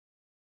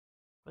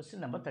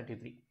Question number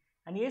 33.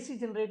 An AC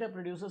generator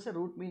produces a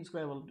root mean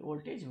square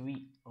voltage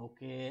V.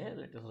 Okay,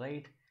 let us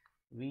write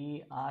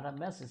V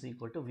RMS is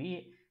equal to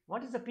V.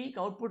 What is the peak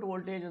output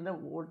voltage when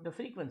the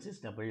frequency is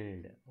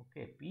doubled?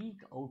 Okay,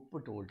 peak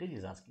output voltage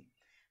is asking.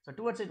 So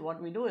towards it,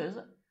 what we do is,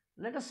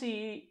 let us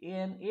see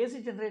an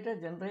AC generator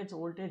generates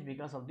voltage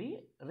because of the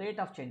rate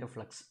of change of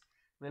flux.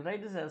 We'll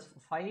write this as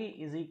phi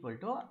is equal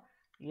to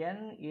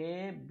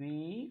NAB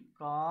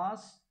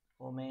cos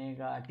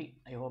omega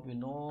t. I hope you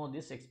know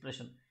this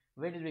expression.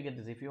 Where did we get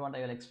this? If you want,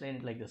 I will explain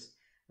it like this.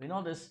 We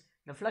know this,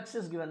 the flux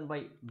is given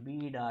by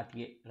B dot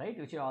A, right,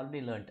 which you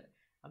already learnt.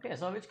 Okay,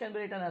 so which can be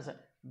written as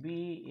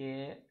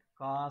BA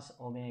cos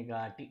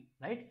omega t,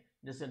 right?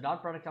 This is a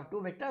dot product of two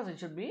vectors, it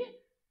should be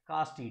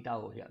cos theta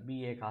over here,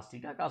 BA cos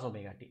theta cos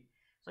omega t.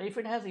 So if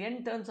it has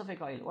n turns of a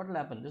coil, what will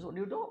happen? This will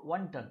due to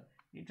one turn.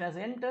 It has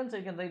n turns, so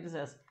you can write this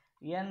as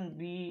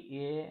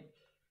NBA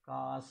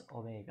cos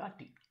omega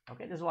t.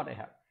 Okay, this is what I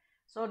have.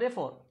 So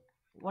therefore,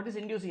 what is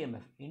induced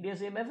EMF?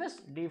 Induced EMF is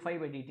d phi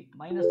by dt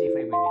minus d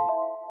phi by dt.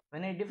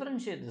 When I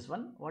differentiate this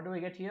one, what do I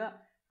get here?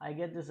 I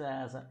get this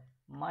as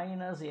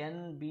minus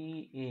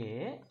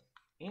NBA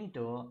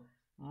into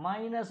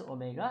minus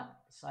omega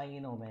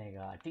sin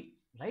omega t,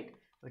 right?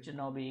 Which will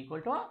now be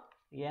equal to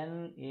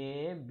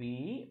NAB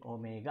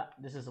omega.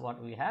 This is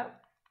what we have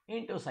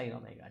into sin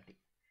omega t.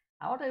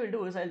 Now what I will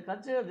do is I will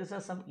consider this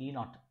as some E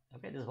naught.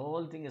 Okay, this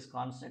whole thing is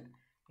constant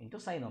into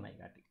sin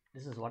omega t.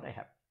 This is what I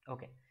have.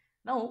 Okay.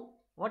 Now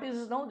what is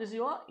this now? This is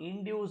your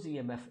induced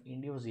EMF.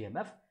 Induced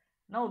EMF.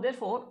 Now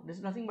therefore this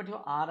is nothing but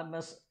your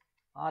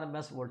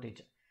RMS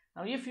voltage.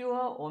 Now if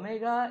your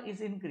omega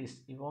is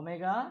increased, if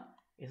omega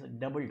is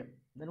doubled,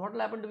 then what will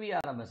happen to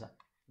VRMS?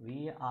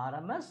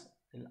 VRMS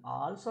will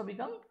also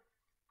become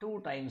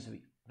 2 times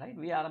V, right?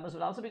 VRMS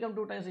will also become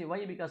 2 times V.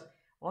 Why? Because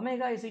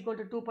omega is equal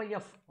to 2 pi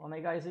f.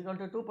 Omega is equal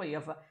to 2 pi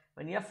f.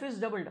 When f is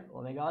doubled,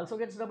 omega also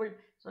gets doubled.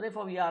 So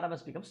therefore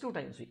VRMS becomes 2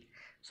 times V.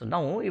 So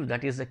now if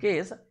that is the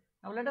case,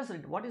 now let us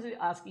read. What is it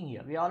asking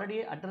here? We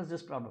already addressed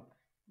this problem.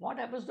 What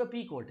happens to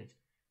peak voltage?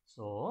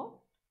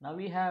 So now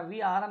we have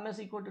VRMS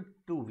equal to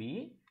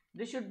 2V.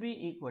 This should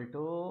be equal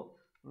to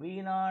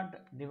V naught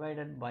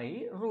divided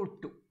by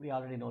root 2. We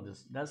already know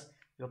this. Thus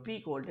your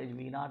peak voltage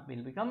V naught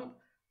will become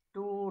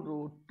 2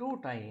 root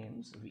 2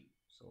 times V.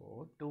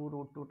 So 2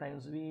 root 2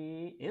 times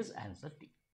V is answer T.